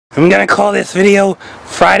I'm gonna call this video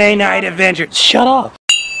Friday Night Adventure. Shut up.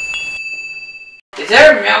 Is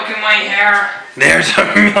there milk in my hair? There's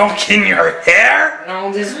a milk in your hair?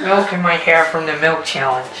 No, there's milk in my hair from the milk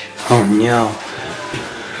challenge. Oh no.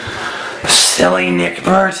 Silly Nick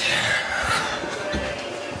Burt.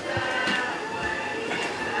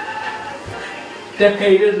 The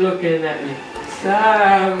haters looking at me.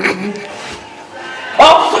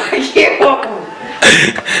 Oh, fuck you!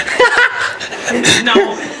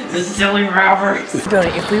 No, the silly robbers.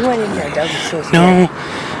 If we went in there, that would be so scary.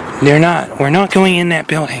 No, they're not. We're not going in that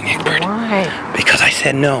building, Nick Burt. Why? Because I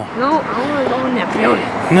said no. No, I want to go in that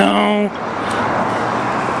building. No.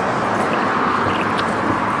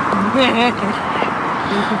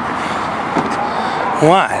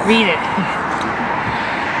 What? Read it.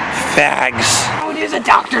 Fags. Oh, there's a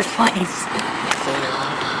doctor's place.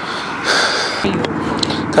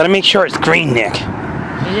 Gotta make sure it's green, Nick.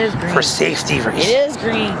 It is green. For safety reasons. It is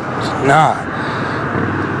green. It's not.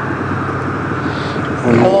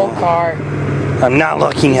 Hello, car. I'm not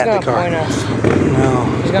looking at the car. Point us. No.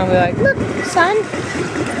 He's gonna be like, look, son.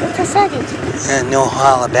 What's a second? And no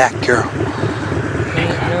holla back, girl. Ain't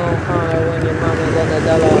no holler when your mama's on the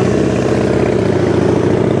dollar.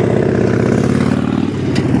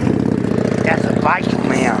 That's a bike,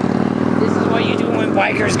 man. This is what you do when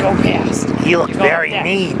bikers go past. You look You go very like that.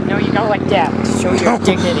 neat. No, you go like that to show your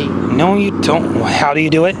dignity. No, you don't. How do you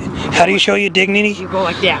do it? How do you show your dignity? You go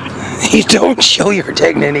like that. You don't show your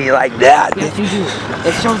dignity like that. Yes, you do.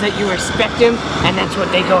 It shows that you respect them, and that's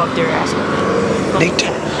what they go up there asking. They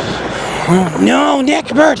oh, no, Nick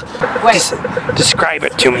Burt. Wait. Describe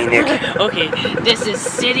it to me, Nick. Okay, this is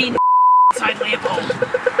sitting inside Leopold.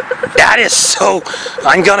 That is so...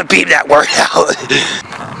 I'm gonna beep that word out.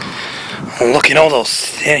 Look at all those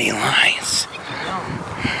city lines.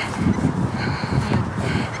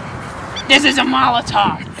 This is a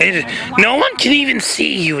Molotov. No one can even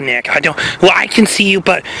see you, Nick. Well, I can see you,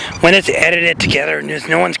 but when it's edited together,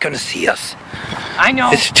 no one's gonna see us. I know.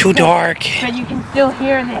 It's too dark. But you can still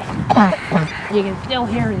hear this. You can still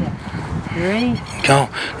hear this. You ready? Go.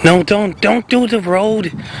 No, don't do the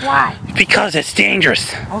road. Why? Because it's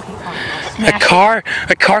dangerous. Okay, fine.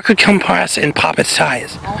 A car could come past and pop its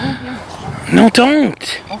tires. No,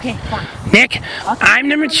 don't. Okay, fine. Nick, Okay. I'm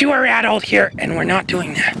the mature adult here, and we're not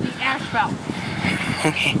doing that. The asphalt.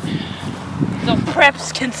 Okay. So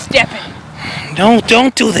preps can step in. No,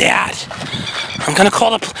 don't do that. I'm gonna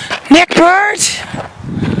call the Nick Burt!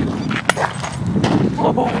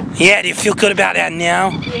 Oh, Yeah, do you feel good about that now?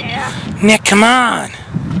 yeah. Nick, come on.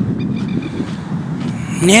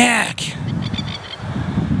 Nick.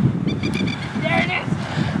 There it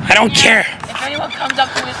is. I don't care. If anyone comes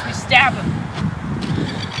up to us, we stab him.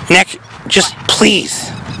 Nick, just please.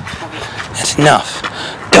 That's enough.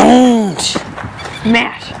 Don't.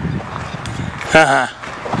 Smash.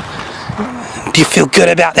 Do you feel good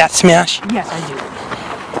about that smash? Yes, I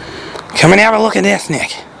do. Come and have a look at this,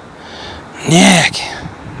 Nick. Nick.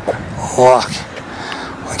 Look.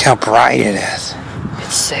 Look how bright it is.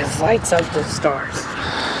 It lights up the stars.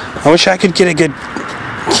 I wish I could get a good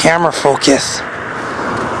camera focus.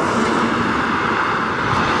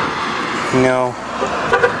 No.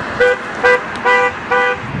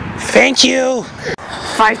 Thank you.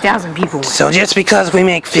 5,000 people. So just because we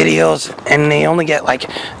make videos and they only get like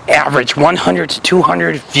average 100 to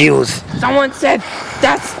 200 views. Someone said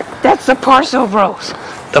that's the Parcel Bros.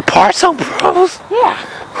 The Parcel Bros? Yeah.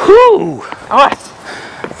 Who? Us.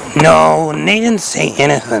 No, they didn't say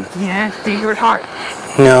anything. Yeah, Secret Heart.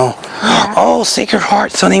 No. Yeah. Oh, Sacred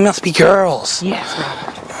Heart, so they must be girls. Yes,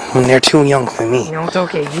 Robert. And they're too young for me. You know, it's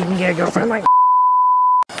okay. You can get a girlfriend like.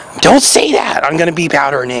 Don't say that. I'm gonna beep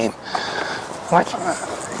out her name. What?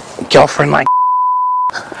 Girlfriend like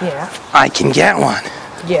Yeah. I can get one.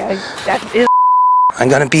 Yeah, that is. I'm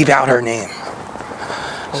gonna beep out her name.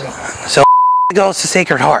 Okay. So goes to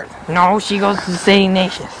Sacred Heart. No, she goes to St.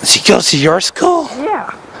 Ignatius. She goes to your school? Yeah.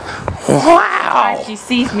 Wow. She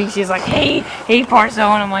sees me, she's like, hey, Parcel,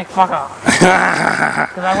 and I'm like, fuck off.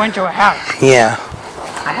 Because I went to her house. Yeah.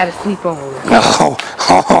 I had a sleepover with her.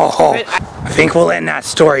 Oh. I think we'll end that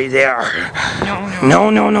story there. No.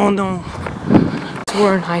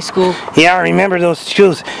 We're in high school. Yeah, I remember those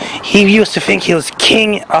shoes. He used to think he was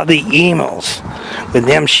king of the emos with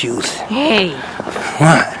them shoes. Hey,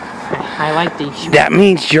 What? I like these shoes. That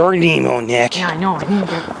means you're an emo, Nick. Yeah, I know. I need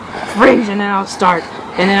to freeze, and then I'll start.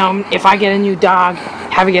 And then if I get a new dog,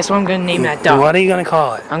 have a guess what I'm going to name that dog? What are you going to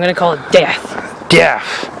call it? I'm going to call it Death.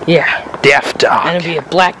 Deaf. Yeah. Deaf dog. And it'll be a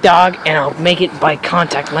black dog, and I'll make it by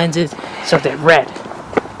contact lenses so they're red.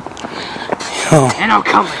 Oh. And I'll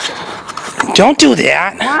cut myself. Don't do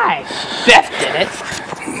that. Why? Beth did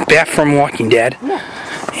it. Beth from Walking Dead? Yeah.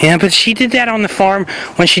 Yeah, but she did that on the farm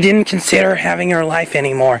when she didn't consider having her life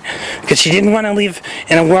anymore. Because she didn't want to live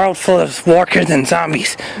in a world full of walkers and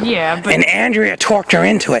zombies. Yeah, but... And Andrea talked her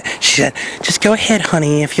into it. She said, just go ahead,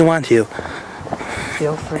 honey, if you want to.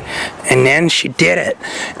 Feel free. And then she did it.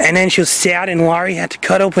 And then she was sad and Laurie had to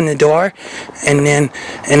cut open the door. And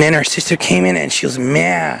then her sister came in and she was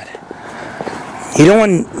mad. You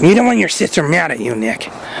don't want your sister mad at you, Nick.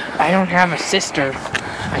 I don't have a sister.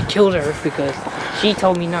 I killed her because she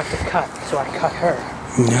told me not to cut, so I cut her.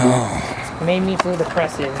 No. It made me feel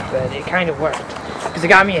depressive, but it kind of worked. Because it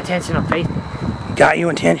got me attention on Facebook. Got you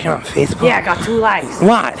attention on Facebook? Yeah, I got 2 likes.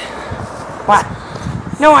 What? What?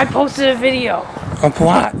 No, I posted a video. Of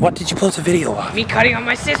what? What did you post a video of? Me cutting on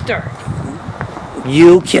my sister.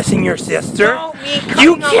 You kissing your sister? No, me cutting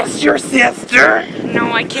You on kissed your sister?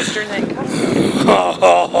 No, I kissed her then cut her.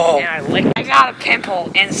 Oh. And I licked. I got a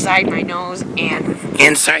pimple inside my nose and...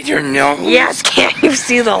 Inside your nose? Yes, can't you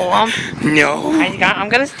see the lump? No. I'm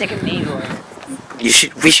gonna stick a needle in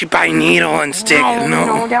it. We should buy a needle and stick it.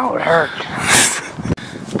 No, that would hurt.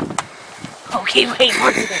 Okay, wait,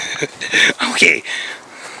 one second. Okay.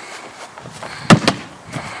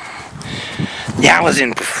 That was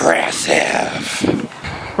impressive.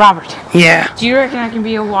 Robert, Yeah. do you reckon I can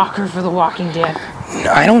be a walker for The Walking Dead?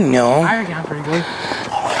 I don't know. I reckon I'm pretty good.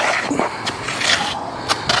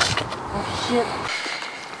 Oh, shit.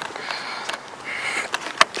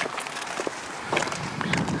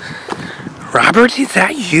 Robert, is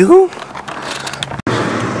that you?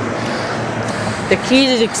 The key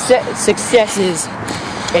to success is,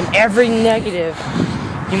 in every negative,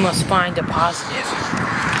 you must find a positive.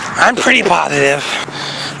 I'm pretty positive.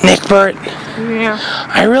 Nick Burt, Yeah.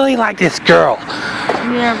 I really like this girl.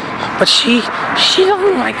 Yeah. But she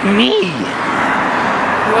doesn't like me.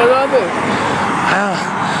 What about it?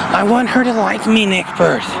 I want her to like me, Nick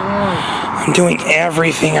Burt. I'm doing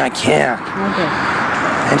everything I can. Okay.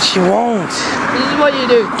 And she won't. This is what you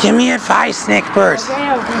do. Give me advice, Nick Burt.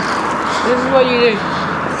 Okay. This is what you do.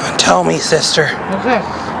 Tell me, sister. Okay.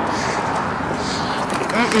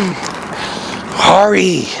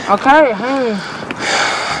 Hurry. Okay, hey.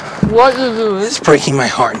 What you do is... It's breaking my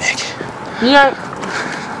heart, Nick. Yeah,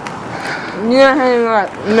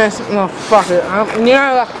 like mess. No, fuck it.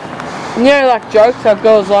 Like jokes that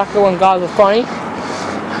goes like when guys are funny.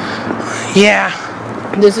 Yeah.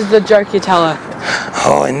 This is the joke you tell her.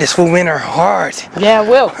 Oh, and this will win her heart. Yeah, it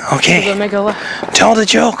will. Okay. It'll make her laugh. Tell the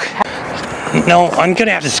joke. No, I'm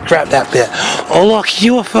gonna have to scrap that bit. Oh, look,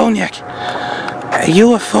 UFO, Nick. A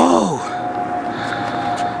UFO.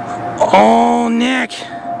 Oh, Nick.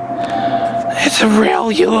 It's a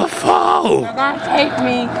real UFO. You're gonna take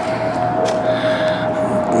me.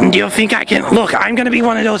 Do you think I can? Look, I'm gonna be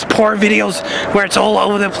one of those poor videos where it's all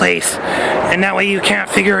over the place, and that way you can't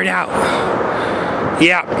figure it out.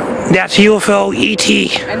 Yeah, that's UFO ET.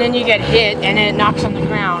 And then you get hit, and then it knocks on the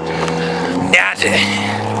ground. That's it.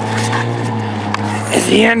 It's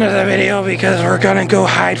the end of the video because we're gonna go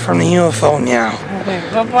hide from the UFO now. Okay,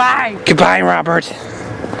 bye-bye. Goodbye, Robert.